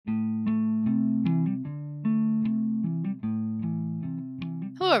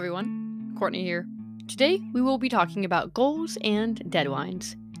Hello everyone, Courtney here. Today we will be talking about goals and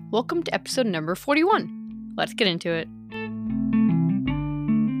deadlines. Welcome to episode number 41. Let's get into it.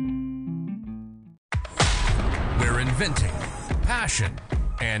 Where inventing, passion,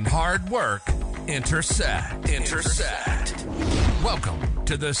 and hard work intersect. Welcome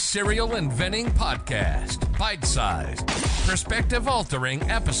to the Serial Inventing Podcast. Bite-sized, perspective-altering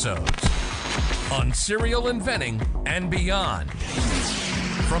episodes on serial inventing and beyond.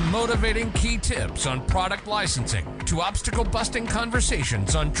 From motivating key tips on product licensing to obstacle-busting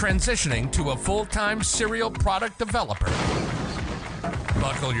conversations on transitioning to a full-time serial product developer.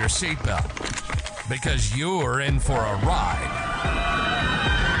 Buckle your seatbelt, because you're in for a ride.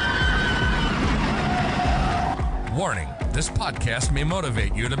 Warning, this podcast may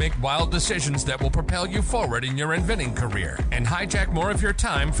motivate you to make wild decisions that will propel you forward in your inventing career and hijack more of your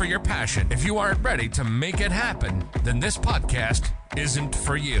time for your passion. If you aren't ready to make it happen, then this podcast isn't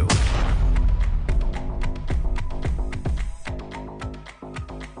for you.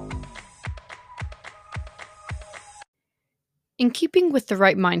 In keeping with the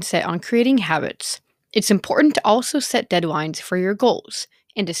right mindset on creating habits, it's important to also set deadlines for your goals,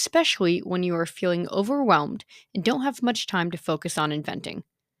 and especially when you are feeling overwhelmed and don't have much time to focus on inventing.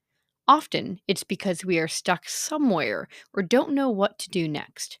 Often, it's because we are stuck somewhere or don't know what to do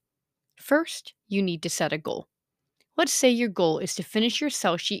next. First, you need to set a goal. Let's say your goal is to finish your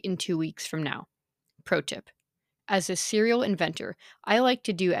sell sheet in 2 weeks from now. Pro tip. As a serial inventor, I like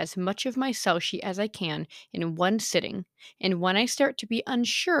to do as much of my sell sheet as I can in one sitting, and when I start to be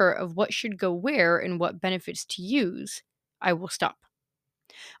unsure of what should go where and what benefits to use, I will stop.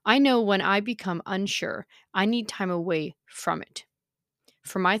 I know when I become unsure, I need time away from it,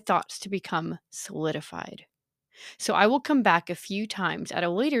 for my thoughts to become solidified. So I will come back a few times at a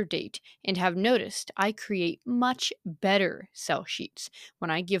later date and have noticed I create much better sell sheets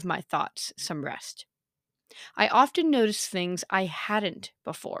when I give my thoughts some rest. I often notice things I hadn't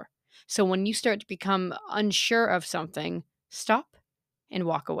before. So when you start to become unsure of something, stop and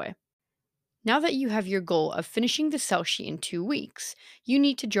walk away. Now that you have your goal of finishing the sell sheet in 2 weeks, you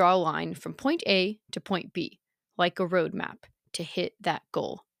need to draw a line from point A to point B, like a roadmap, to hit that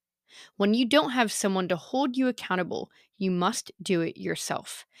goal. When you don't have someone to hold you accountable, you must do it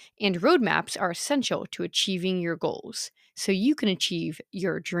yourself. And roadmaps are essential to achieving your goals, so you can achieve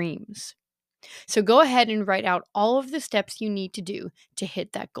your dreams. So go ahead and write out all of the steps you need to do to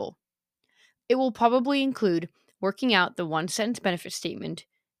hit that goal. It will probably include working out the one-sentence benefit statement,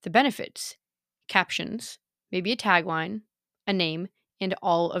 the benefits, captions, maybe a tagline, a name, and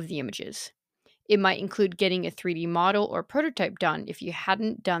all of the images. It might include getting a 3D model or prototype done if you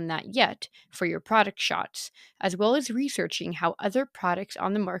hadn't done that yet for your product shots, as well as researching how other products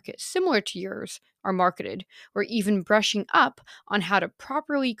on the market similar to yours are marketed, or even brushing up on how to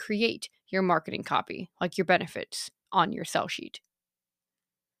properly create your marketing copy, like your benefits, on your sell sheet.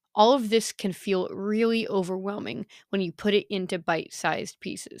 All of this can feel really overwhelming when you put it into bite-sized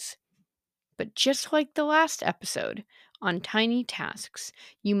pieces. But just like the last episode on tiny tasks,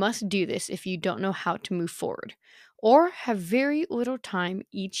 you must do this if you don't know how to move forward or have very little time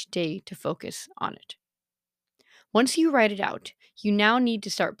each day to focus on it. Once you write it out, you now need to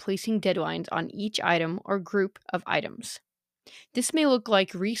start placing deadlines on each item or group of items. This may look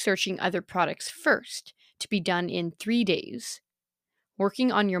like researching other products first, to be done in 3 days,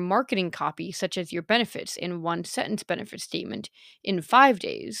 working on your marketing copy, such as your benefits in one-sentence benefit statement, in 5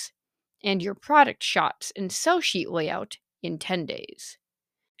 days, and your product shots and sell sheet layout in 10 days.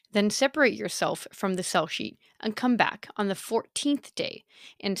 Then separate yourself from the sell sheet and come back on the 14th day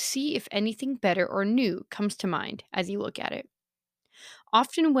and see if anything better or new comes to mind as you look at it.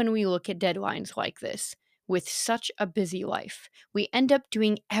 Often when we look at deadlines like this, with such a busy life, we end up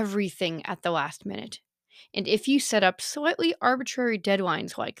doing everything at the last minute. And if you set up slightly arbitrary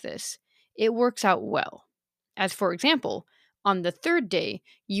deadlines like this, it works out well. As for example, on the 3rd day,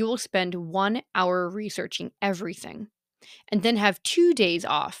 you will spend 1 hour researching everything, and then have 2 days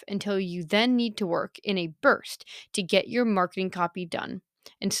off until you then need to work in a burst to get your marketing copy done,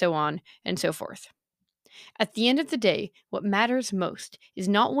 and so on and so forth. At the end of the day, what matters most is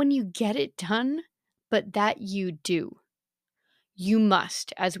not when you get it done, but that you do. You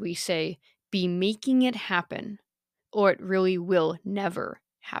must, as we say, be making it happen, or it really will never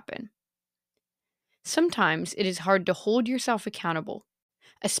happen. Sometimes it is hard to hold yourself accountable,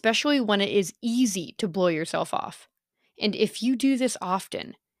 especially when it is easy to blow yourself off. And if you do this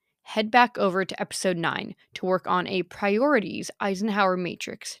often, head back over to episode 9 to work on a priorities Eisenhower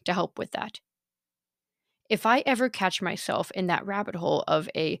matrix to help with that. If I ever catch myself in that rabbit hole of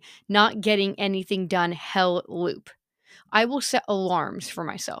a not getting anything done hell loop, I will set alarms for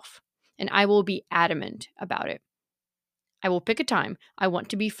myself, and I will be adamant about it. I will pick a time I want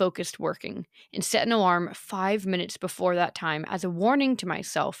to be focused working and set an alarm 5 minutes before that time as a warning to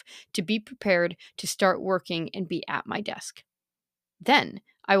myself to be prepared to start working and be at my desk. Then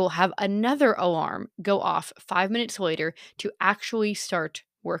I will have another alarm go off 5 minutes later to actually start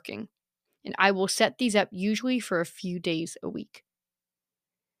working. And I will set these up usually for a few days a week.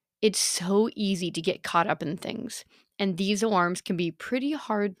 It's so easy to get caught up in things, and these alarms can be pretty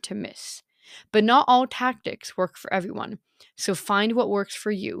hard to miss. But not all tactics work for everyone, so find what works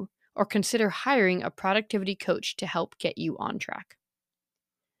for you or consider hiring a productivity coach to help get you on track.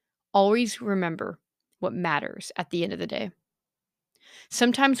 Always remember what matters at the end of the day.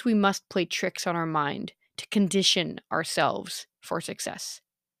 Sometimes we must play tricks on our mind to condition ourselves for success.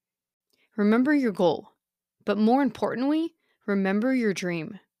 Remember your goal, but more importantly, remember your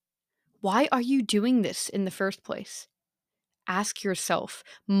dream. Why are you doing this in the first place? Ask yourself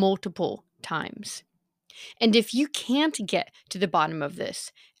multiple times. And if you can't get to the bottom of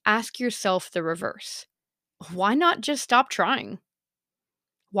this, ask yourself the reverse. Why not just stop trying?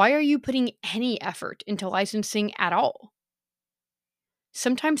 Why are you putting any effort into licensing at all?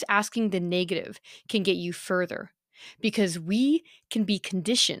 Sometimes asking the negative can get you further because we can be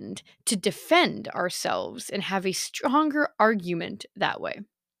conditioned to defend ourselves and have a stronger argument that way.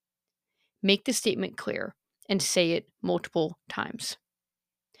 Make the statement clear and say it multiple times.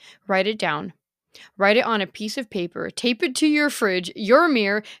 Write it down. Write it on a piece of paper, tape it to your fridge, your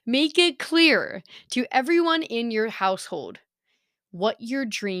mirror, make it clear to everyone in your household what your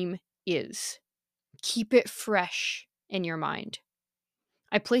dream is. Keep it fresh in your mind.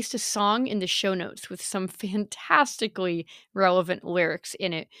 I placed a song in the show notes with some fantastically relevant lyrics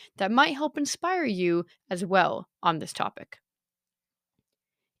in it that might help inspire you as well on this topic.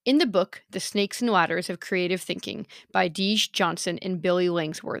 In the book, The Snakes and Ladders of Creative Thinking by Deej Johnson and Billy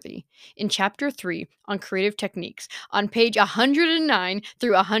Langsworthy, in Chapter 3 on Creative Techniques, on page 109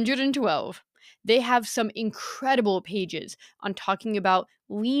 through 112, they have some incredible pages on talking about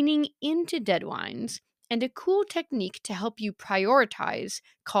leaning into deadlines and a cool technique to help you prioritize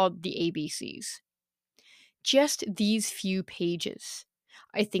called the ABCs. Just these few pages,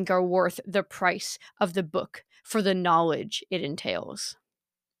 I think, are worth the price of the book for the knowledge it entails.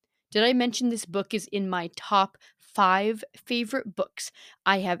 Did I mention this book is in my top 5 favorite books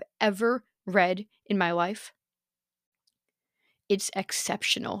I have ever read in my life? It's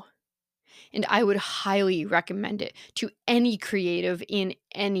exceptional, and I would highly recommend it to any creative in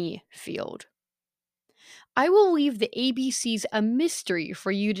any field. I will leave the ABCs a mystery for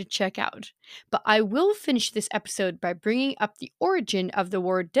you to check out, but I will finish this episode by bringing up the origin of the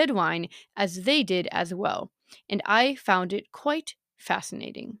word deadline as they did as well, and I found it quite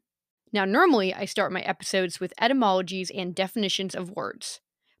fascinating. Now, normally I start my episodes with etymologies and definitions of words,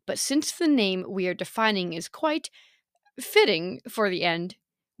 but since the name we are defining is quite fitting for the end,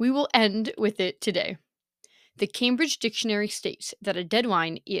 we will end with it today. The Cambridge Dictionary states that a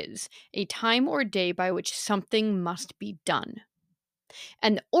deadline is a time or day by which something must be done.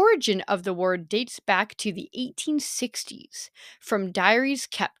 And the origin of the word dates back to the 1860s from diaries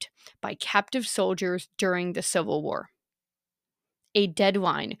kept by captive soldiers during the Civil War. A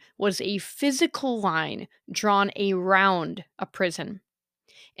deadline was a physical line drawn around a prison,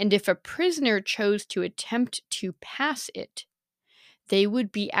 and if a prisoner chose to attempt to pass it, they would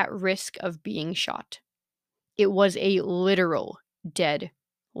be at risk of being shot. It was a literal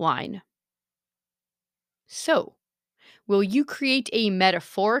deadline. So, will you create a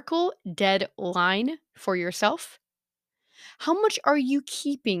metaphorical deadline for yourself? How much are you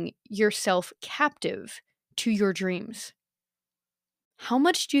keeping yourself captive to your dreams? How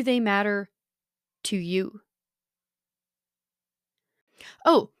much do they matter to you?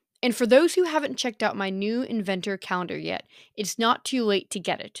 Oh, and for those who haven't checked out my new Inventor calendar yet, it's not too late to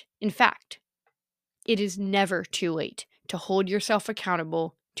get it. In fact, it is never too late to hold yourself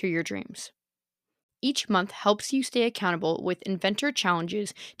accountable to your dreams. Each month helps you stay accountable with Inventor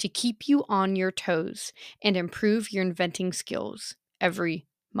challenges to keep you on your toes and improve your inventing skills every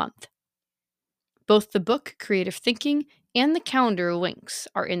month. Both the book, Creative Thinking, and the calendar links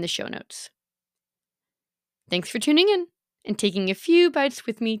are in the show notes. Thanks for tuning in and taking a few bites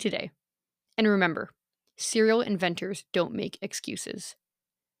with me today. And remember, serial inventors don't make excuses.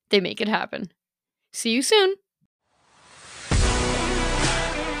 They make it happen. See you soon!